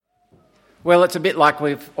Well, it's a bit like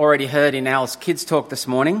we've already heard in Al's kids' talk this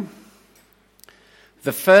morning.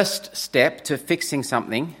 The first step to fixing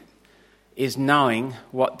something is knowing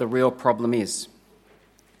what the real problem is.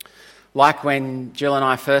 Like when Jill and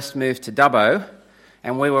I first moved to Dubbo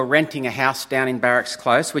and we were renting a house down in Barracks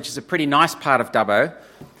Close, which is a pretty nice part of Dubbo,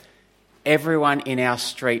 everyone in our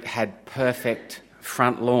street had perfect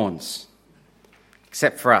front lawns,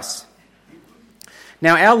 except for us.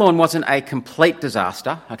 Now, our lawn wasn't a complete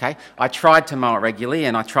disaster, okay? I tried to mow it regularly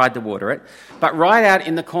and I tried to water it. But right out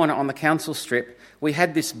in the corner on the council strip, we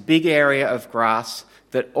had this big area of grass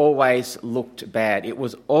that always looked bad. It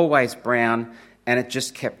was always brown and it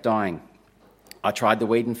just kept dying. I tried the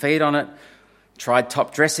weed and feed on it, tried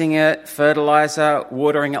top dressing it, fertiliser,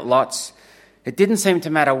 watering it lots. It didn't seem to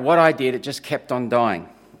matter what I did, it just kept on dying.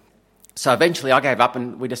 So eventually I gave up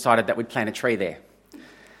and we decided that we'd plant a tree there.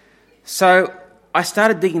 So I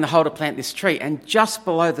started digging the hole to plant this tree, and just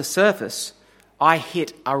below the surface, I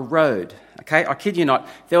hit a road. Okay, I kid you not,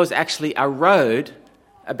 there was actually a road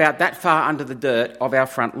about that far under the dirt of our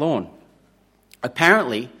front lawn.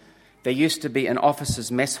 Apparently, there used to be an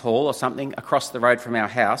officer's mess hall or something across the road from our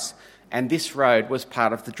house, and this road was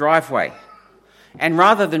part of the driveway. And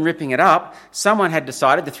rather than ripping it up, someone had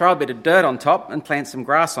decided to throw a bit of dirt on top and plant some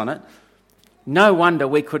grass on it. No wonder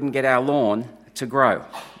we couldn't get our lawn to grow.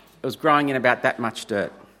 It was growing in about that much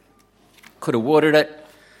dirt. Could have watered it,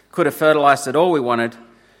 could have fertilised it all we wanted.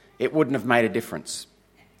 It wouldn't have made a difference.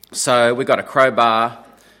 So we got a crowbar,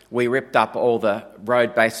 we ripped up all the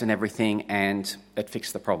road base and everything, and it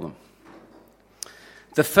fixed the problem.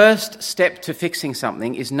 The first step to fixing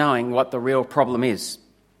something is knowing what the real problem is.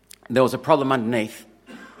 There was a problem underneath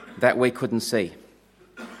that we couldn't see.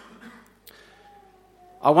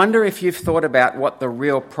 I wonder if you've thought about what the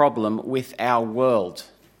real problem with our world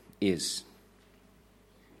is.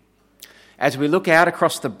 As we look out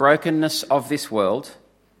across the brokenness of this world,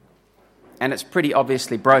 and it's pretty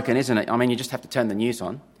obviously broken, isn't it? I mean, you just have to turn the news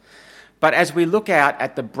on. But as we look out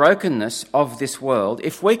at the brokenness of this world,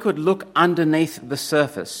 if we could look underneath the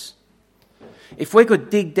surface, if we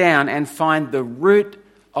could dig down and find the root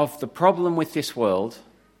of the problem with this world,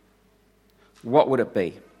 what would it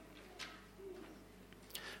be?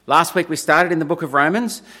 Last week we started in the book of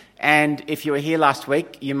Romans, and if you were here last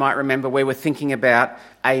week, you might remember we were thinking about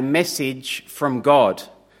a message from God,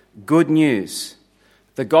 good news,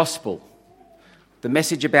 the gospel, the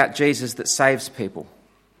message about Jesus that saves people.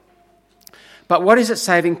 But what is it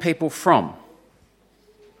saving people from?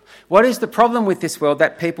 What is the problem with this world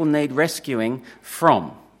that people need rescuing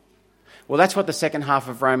from? Well, that's what the second half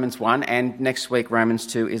of Romans 1 and next week Romans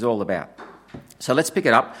 2 is all about. So let's pick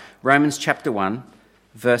it up. Romans chapter 1,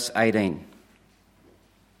 verse 18.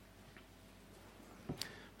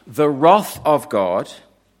 The wrath of God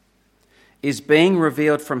is being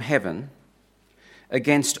revealed from heaven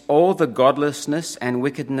against all the godlessness and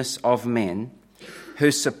wickedness of men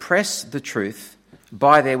who suppress the truth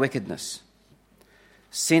by their wickedness,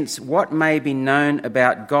 since what may be known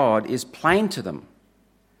about God is plain to them,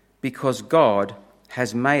 because God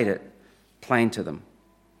has made it plain to them.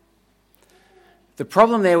 The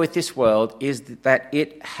problem there with this world is that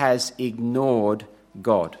it has ignored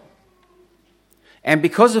God. And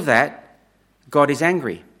because of that, God is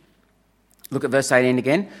angry. Look at verse 18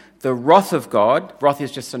 again. The wrath of God, wrath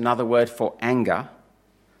is just another word for anger.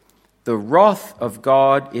 The wrath of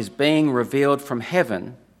God is being revealed from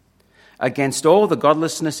heaven against all the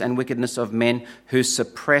godlessness and wickedness of men who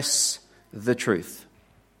suppress the truth.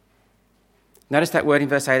 Notice that word in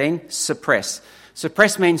verse 18, suppress.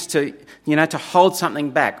 Suppress means to hold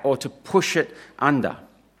something back or to push it under.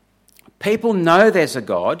 People know there's a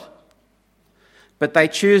God, but they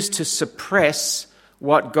choose to suppress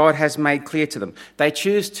what God has made clear to them. They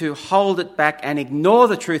choose to hold it back and ignore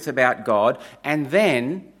the truth about God and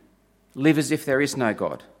then live as if there is no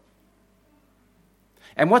God.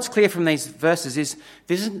 And what's clear from these verses is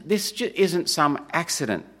this isn't some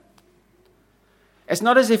accident. It's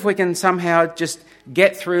not as if we can somehow just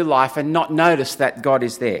get through life and not notice that God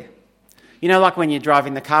is there. You know, like when you're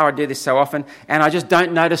driving the car, I do this so often, and I just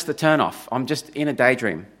don't notice the turn-off. I'm just in a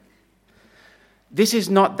daydream. This is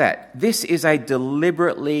not that. This is a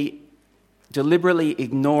deliberately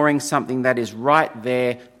ignoring something that is right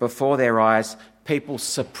there before their eyes. People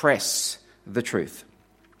suppress the truth.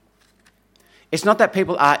 It's not that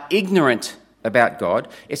people are ignorant about God.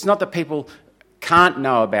 It's not that people can't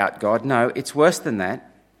know about God. No, it's worse than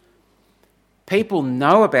that. People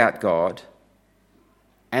know about God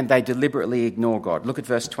and they deliberately ignore God. Look at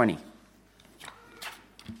verse 20.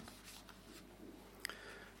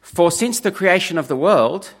 For since the creation of the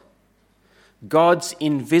world, God's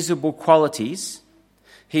invisible qualities,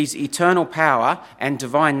 his eternal power and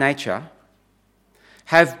divine nature,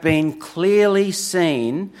 have been clearly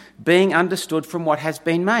seen, being understood from what has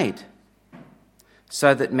been made,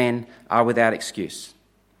 so that men are without excuse.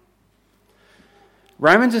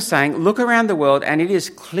 Romans is saying, look around the world and it is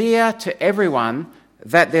clear to everyone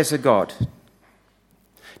that there's a God.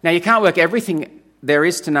 Now, you can't work everything there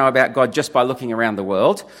is to know about God just by looking around the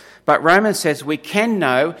world, but Romans says we can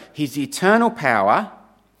know his eternal power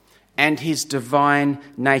and his divine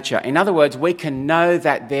nature. In other words, we can know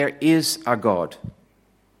that there is a God.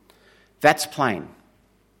 That's plain.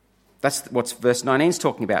 That's what verse 19 is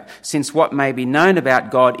talking about. Since what may be known about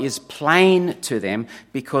God is plain to them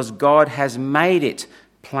because God has made it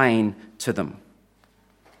plain to them.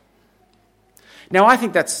 Now, I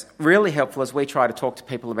think that's really helpful as we try to talk to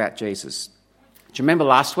people about Jesus. Do you remember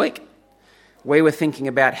last week? We were thinking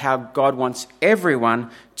about how God wants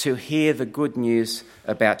everyone to hear the good news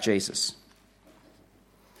about Jesus.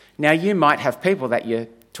 Now, you might have people that you're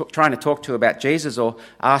trying to talk to about Jesus or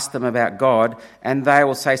ask them about God, and they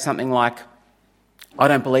will say something like, I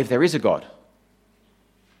don't believe there is a God.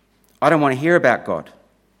 I don't want to hear about God.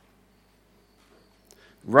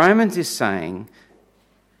 Romans is saying,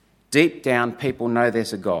 deep down, people know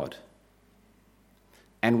there's a God,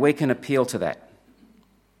 and we can appeal to that.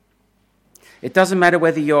 It doesn't matter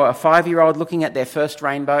whether you're a 5-year-old looking at their first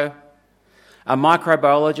rainbow, a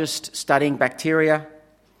microbiologist studying bacteria,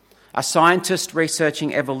 a scientist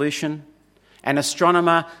researching evolution, an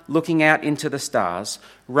astronomer looking out into the stars.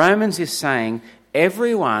 Romans is saying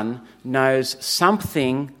everyone knows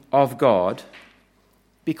something of God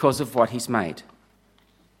because of what he's made.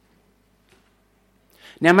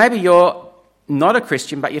 Now, maybe you're not a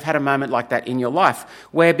Christian, but you've had a moment like that in your life,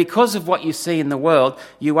 where because of what you see in the world,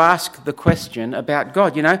 you ask the question about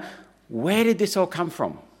God. You know, where did this all come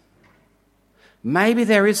from? Maybe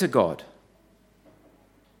there is a God.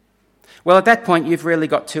 Well, at that point, you've really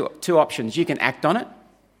got two options. You can act on it.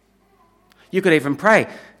 You could even pray,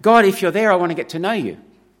 God, if you're there, I want to get to know you.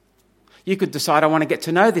 You could decide, I want to get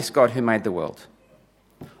to know this God who made the world.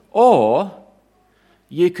 Or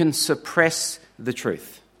you can suppress the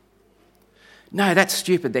truth. No, that's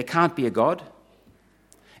stupid. There can't be a God.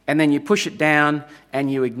 And then you push it down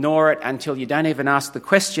and you ignore it until you don't even ask the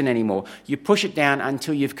question anymore. You push it down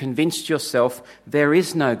until you've convinced yourself there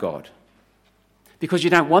is no God, because you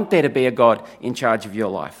don't want there to be a God in charge of your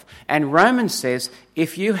life. And Romans says,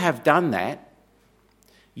 if you have done that,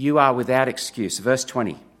 you are without excuse. Verse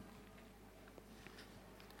 20.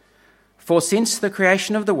 For since the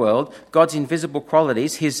creation of the world, God's invisible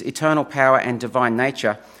qualities, his eternal power and divine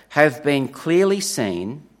nature, have been clearly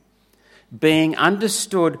seen, being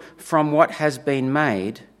understood from what has been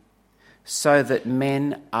made, so that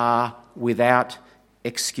men are without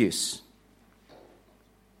excuse.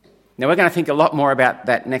 Now, we're going to think a lot more about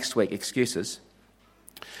that next week, excuses.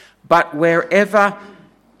 But wherever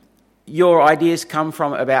your ideas come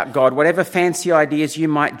from about God, whatever fancy ideas you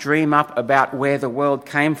might dream up about where the world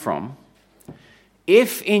came from,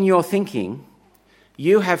 if in your thinking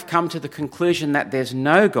you have come to the conclusion that there's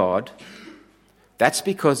no God, that's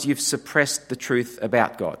because you've suppressed the truth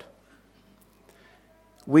about God.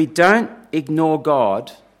 We don't ignore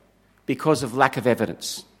God because of lack of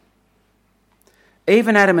evidence.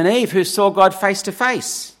 Even Adam and Eve, who saw God face to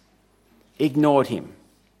face, ignored him.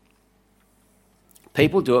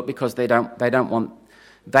 People do it because they don't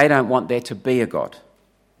want there to be a God.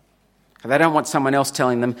 They don't want someone else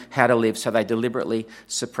telling them how to live, so they deliberately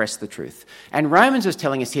suppress the truth. And Romans is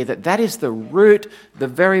telling us here that that is the root, the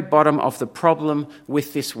very bottom of the problem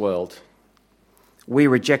with this world. We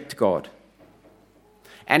reject God.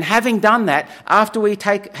 And having done that, after we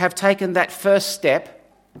have taken that first step,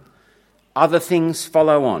 other things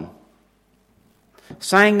follow on.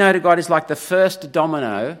 Saying no to God is like the first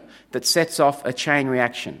domino that sets off a chain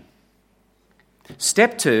reaction.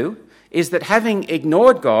 Step 2 is that having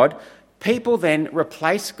ignored God, people then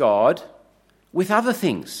replace God with other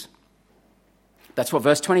things. That's what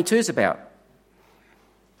verse 22 is about.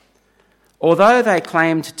 Although they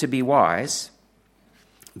claimed to be wise,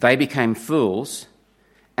 they became fools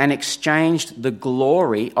and exchanged the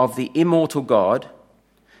glory of the immortal God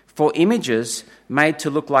for images made to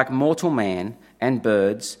look like mortal man and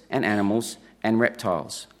birds and animals and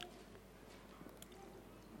reptiles.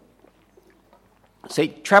 See,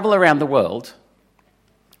 travel around the world,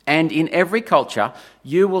 and in every culture,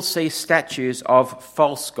 you will see statues of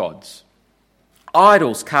false gods.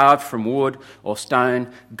 Idols carved from wood or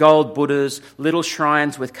stone, gold Buddhas, little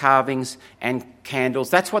shrines with carvings and candles.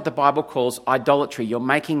 That's what the Bible calls idolatry. You're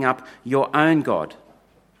making up your own God.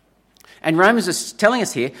 And Romans is telling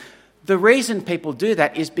us here, The reason people do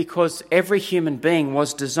that is because every human being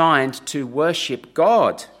was designed to worship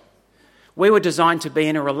God. We were designed to be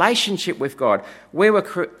in a relationship with God. We were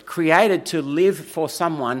created to live for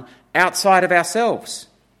someone outside of ourselves.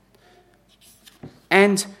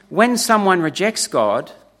 And when someone rejects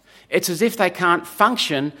God, it's as if they can't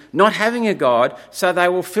function not having a God, so they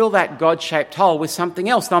will fill that God-shaped hole with something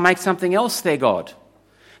else. They'll make something else their God.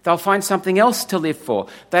 They'll find something else to live for.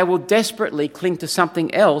 They will desperately cling to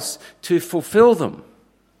something else to fulfill them.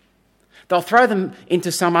 They'll throw them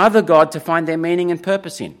into some other God to find their meaning and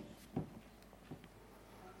purpose in.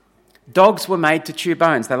 Dogs were made to chew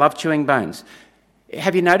bones. They love chewing bones.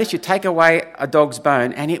 Have you noticed you take away a dog's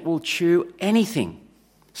bone and it will chew anything?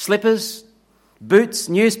 Slippers, boots,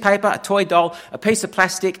 newspaper, a toy doll, a piece of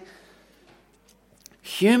plastic.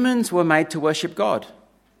 Humans were made to worship God.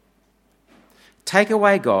 Take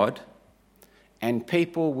away God and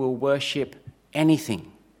people will worship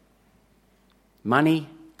anything. Money,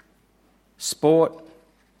 sport,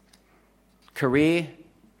 career,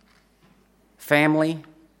 family,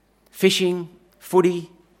 fishing, footy,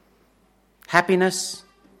 happiness,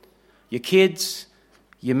 your kids,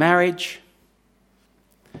 your marriage.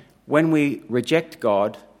 When we reject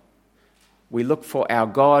God, we look for our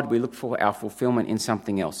God, we look for our fulfillment in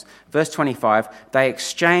something else. Verse 25, they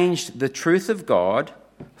exchanged the truth of God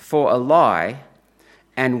for a lie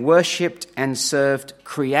and worshipped and served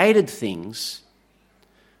created things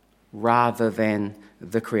rather than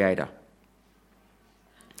the Creator.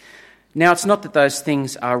 Now, it's not that those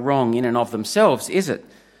things are wrong in and of themselves, is it?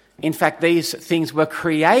 In fact, these things were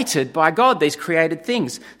created by God, these created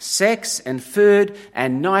things. Sex and food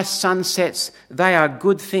and nice sunsets, they are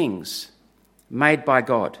good things made by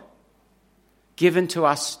God, given to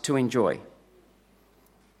us to enjoy.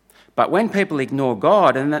 But when people ignore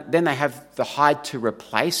God and then they have the hide to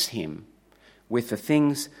replace him with the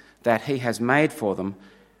things that he has made for them,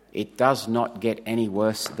 it does not get any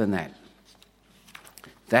worse than that.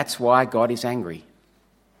 That's why God is angry.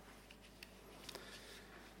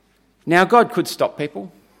 Now, God could stop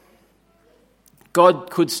people. God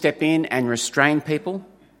could step in and restrain people,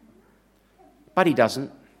 but he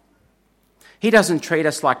doesn't. He doesn't treat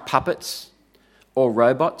us like puppets or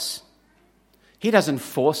robots. He doesn't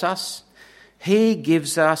force us. He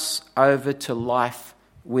gives us over to life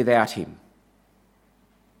without him.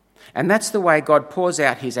 And that's the way God pours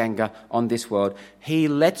out his anger on this world. He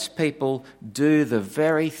lets people do the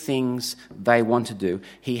very things they want to do.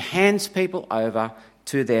 He hands people over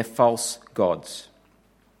to their false gods.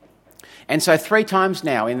 And so 3 times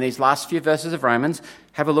now in these last few verses of Romans,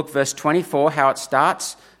 have a look, verse 24, how it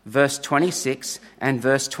starts, verse 26 and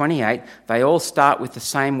verse 28, they all start with the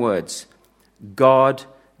same words. God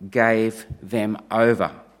gave them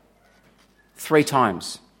over. 3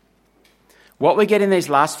 times. What we get in these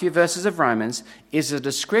last few verses of Romans is a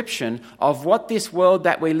description of what this world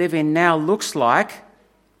that we live in now looks like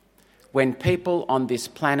when people on this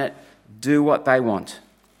planet do what they want.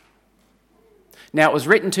 Now, it was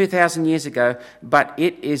written 2,000 years ago, but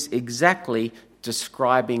it is exactly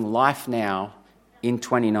describing life now in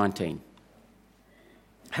 2019.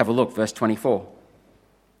 Have a look, verse 24.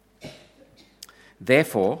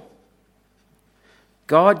 Therefore,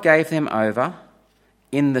 God gave them over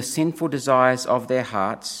in the sinful desires of their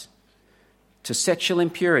hearts to sexual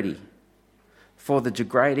impurity for the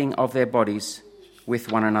degrading of their bodies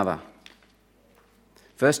with one another.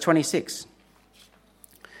 Verse 26.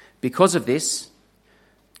 Because of this,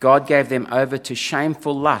 God gave them over to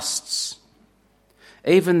shameful lusts.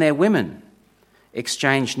 Even their women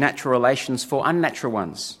exchanged natural relations for unnatural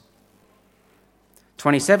ones.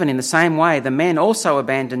 27, in the same way, the men also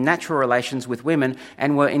abandoned natural relations with women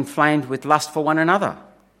and were inflamed with lust for one another.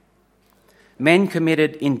 Men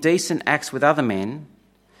committed indecent acts with other men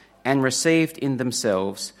and received in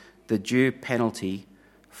themselves the due penalty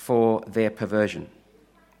for their perversion.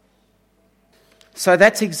 So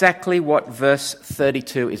that's exactly what verse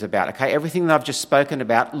 32 is about, okay? Everything that I've just spoken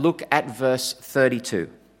about, look at verse 32.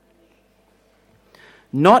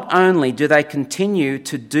 Not only do they continue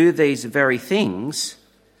to do these very things,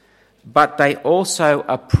 but they also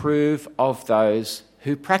approve of those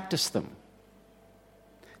who practice them.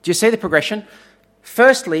 Do you see the progression?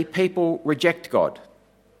 Firstly, people reject God.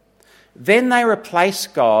 Then they replace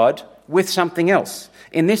God with something else.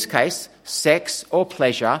 In this case, sex or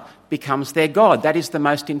pleasure becomes their God. That is the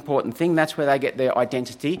most important thing. That's where they get their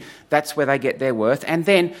identity. That's where they get their worth. And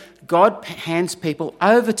then God hands people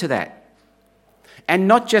over to that. And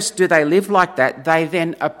not just do they live like that, they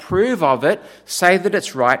then approve of it, say that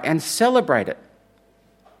it's right, and celebrate it.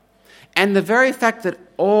 And the very fact that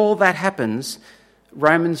all that happens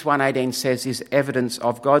Romans 1:18 says is evidence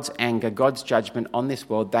of God's anger, God's judgment on this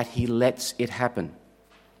world, that he lets it happen.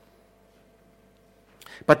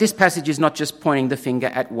 But this passage is not just pointing the finger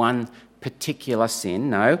at one particular sin.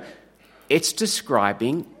 No, it's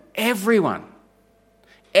describing everyone.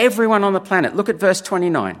 Everyone on the planet. Look at verse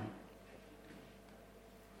 29.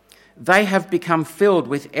 They have become filled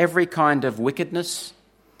with every kind of wickedness,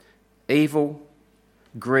 evil,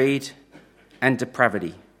 greed, and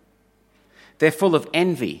depravity. They're full of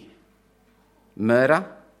envy, murder,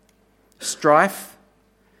 strife,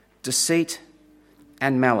 deceit,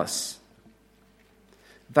 and malice.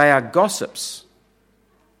 They are gossips,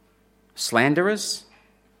 slanderers,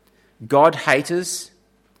 God-haters,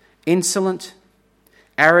 insolent,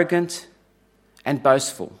 arrogant, and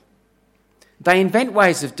boastful. They invent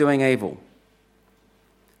ways of doing evil.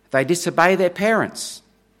 They disobey their parents.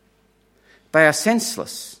 They are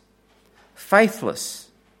senseless, faithless,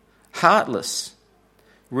 heartless,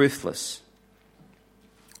 ruthless.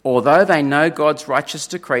 Although they know God's righteous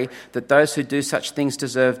decree that those who do such things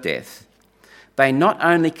deserve death, they not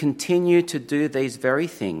only continue to do these very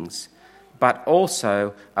things, but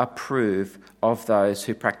also approve of those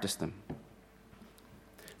who practice them.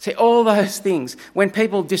 See, all those things, when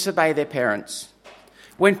people disobey their parents,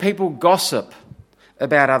 when people gossip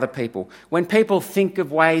about other people, when people think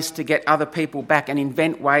of ways to get other people back and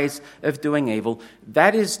invent ways of doing evil,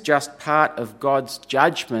 that is just part of God's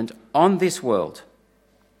judgment on this world.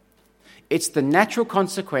 It's the natural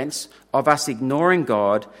consequence of us ignoring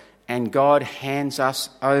God, and God hands us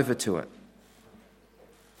over to it.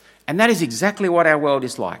 And that is exactly what our world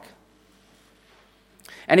is like.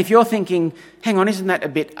 And if you're thinking, hang on, isn't that a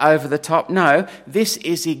bit over the top? No, this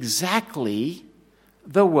is exactly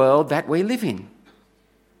the world that we live in.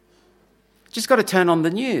 Just got to turn on the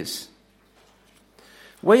news.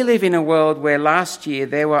 We live in a world where last year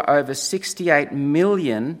there were over 68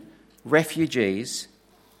 million refugees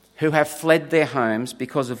who have fled their homes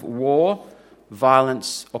because of war,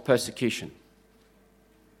 violence, or persecution.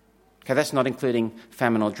 Okay, that's not including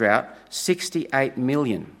famine or drought. 68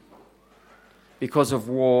 million because of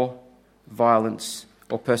war, violence,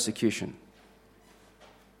 or persecution.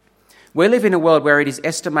 We live in a world where it is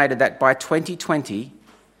estimated that by 2020,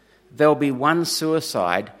 there'll be one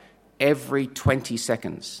suicide every 20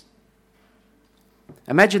 seconds.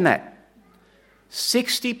 Imagine that.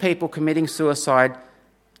 60 people committing suicide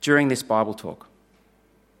during this Bible talk.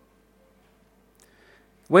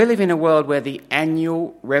 We live in a world where the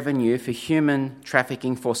annual revenue for human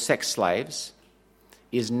trafficking for sex slaves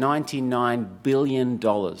is $99 billion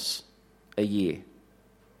a year.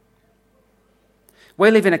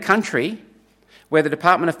 We live in a country where the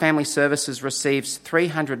Department of Family Services receives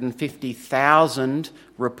 350,000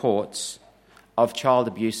 reports of child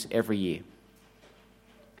abuse every year.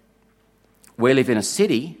 We live in a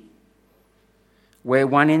city where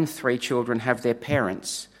 1 in 3 children have their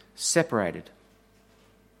parents separated.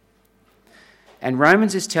 And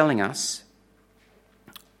Romans is telling us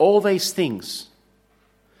all these things,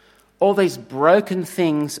 all these broken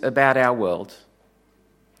things about our world,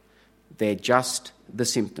 they're just the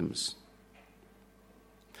symptoms.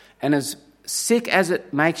 And as sick as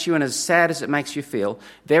it makes you and as sad as it makes you feel,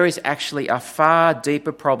 there is actually a far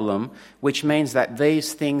deeper problem, which means that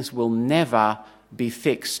these things will never be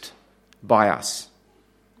fixed by us.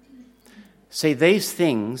 See, these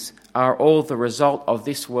things are all the result of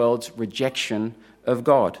this world's rejection of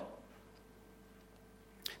God.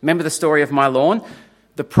 Remember the story of my lawn?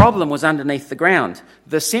 The problem was underneath the ground.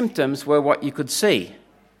 The symptoms were what you could see,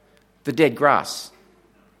 the dead grass.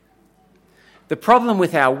 The problem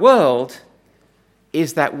with our world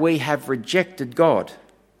is that we have rejected God.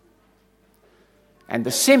 And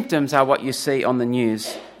the symptoms are what you see on the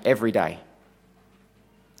news every day.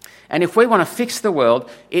 And if we want to fix the world,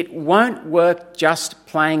 it won't work just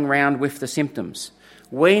playing around with the symptoms.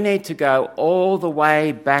 We need to go all the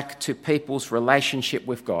way back to people's relationship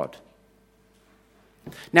with God.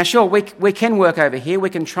 Now, sure, we can work over here. We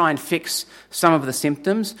can try and fix some of the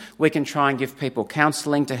symptoms. We can try and give people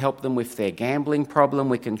counselling to help them with their gambling problem.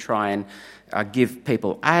 We can try and give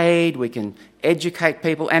people aid. We can educate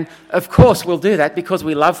people. And, of course, we'll do that because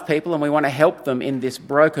we love people and we want to help them in this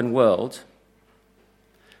broken world.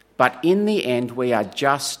 But in the end, we are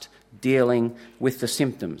just dealing with the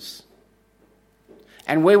symptoms.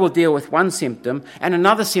 And we will deal with one symptom and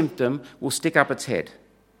another symptom will stick up its head.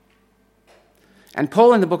 And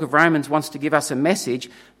Paul in the book of Romans wants to give us a message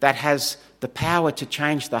that has the power to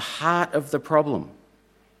change the heart of the problem.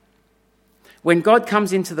 When God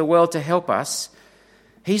comes into the world to help us,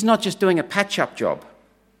 he's not just doing a patch-up job.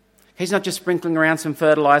 He's not just sprinkling around some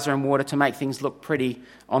fertiliser and water to make things look pretty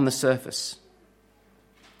on the surface.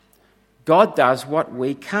 God does what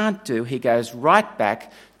we can't do. He goes right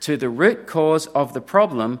back to the root cause of the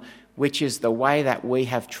problem, which is the way that we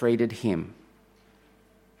have treated him.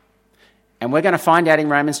 And we're going to find out in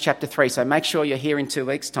Romans chapter 3, so make sure you're here in 2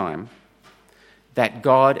 weeks' time, that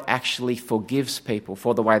God actually forgives people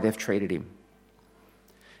for the way they've treated him.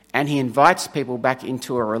 And he invites people back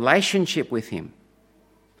into a relationship with him.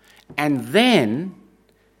 And then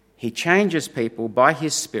he changes people by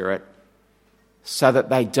his Spirit so that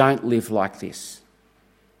they don't live like this.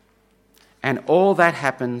 And all that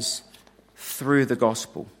happens through the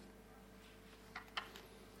gospel.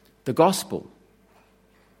 The gospel.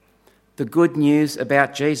 The good news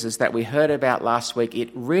about Jesus that we heard about last week, it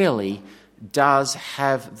really does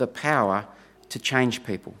have the power to change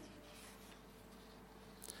people.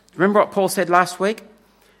 Remember what Paul said last week?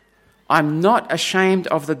 I'm not ashamed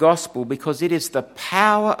of the gospel because it is the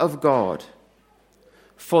power of God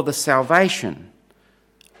for the salvation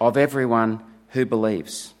of everyone who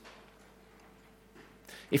believes.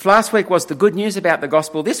 If last week was the good news about the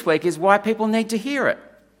gospel, this week is why people need to hear it.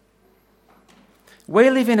 We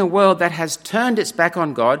live in a world that has turned its back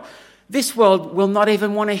on God. This world will not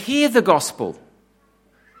even want to hear the gospel.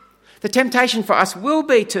 The temptation for us will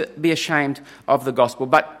be to be ashamed of the gospel,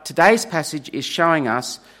 but today's passage is showing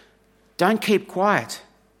us, don't keep quiet.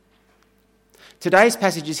 Today's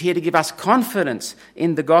passage is here to give us confidence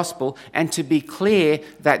in the gospel and to be clear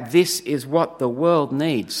that this is what the world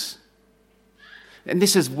needs. And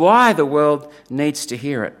this is why the world needs to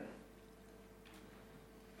hear it.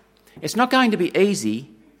 It's not going to be easy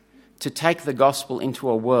to take the gospel into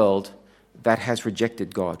a world that has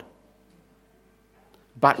rejected God.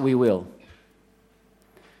 But we will.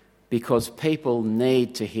 Because people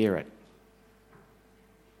need to hear it.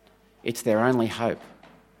 It's their only hope.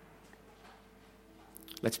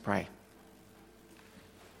 Let's pray.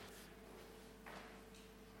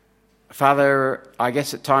 Father, I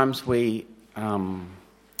guess at times we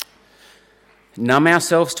numb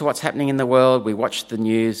ourselves to what's happening in the world. We watch the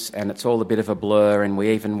news and it's all a bit of a blur, and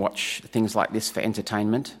we even watch things like this for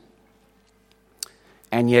entertainment.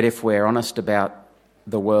 And yet if we're honest about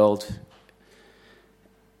the world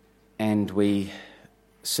and we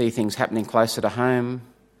see things happening closer to home,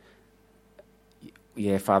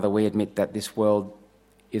 yeah, Father, we admit that this world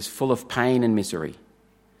is full of pain and misery.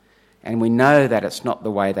 And we know that it's not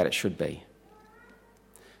the way that it should be.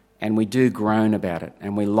 And we do groan about it,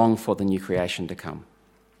 and we long for the new creation to come.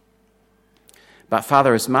 But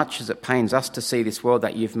Father, as much as it pains us to see this world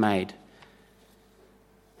that you've made,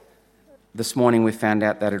 this morning we found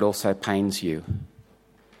out that it also pains you.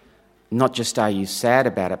 Not just are you sad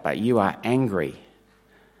about it, but you are angry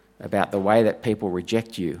about the way that people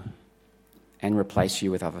reject you and replace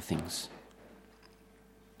you with other things.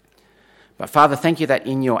 But Father, thank you that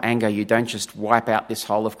in your anger you don't just wipe out this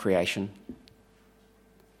whole of creation.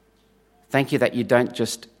 Thank you that you don't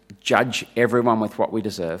just judge everyone with what we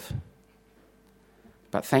deserve.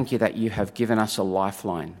 But thank you that you have given us a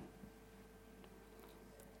lifeline,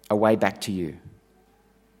 a way back to you.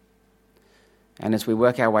 And as we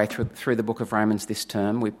work our way through the book of Romans this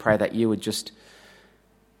term, we pray that you would just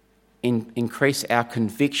increase our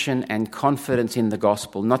conviction and confidence in the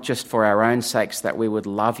gospel, not just for our own sakes, that we would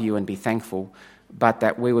love you and be thankful, but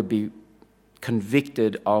that we would be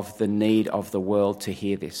convicted of the need of the world to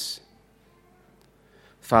hear this.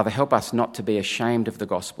 Father, help us not to be ashamed of the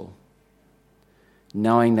gospel,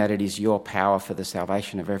 knowing that it is your power for the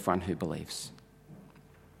salvation of everyone who believes.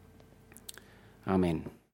 Amen.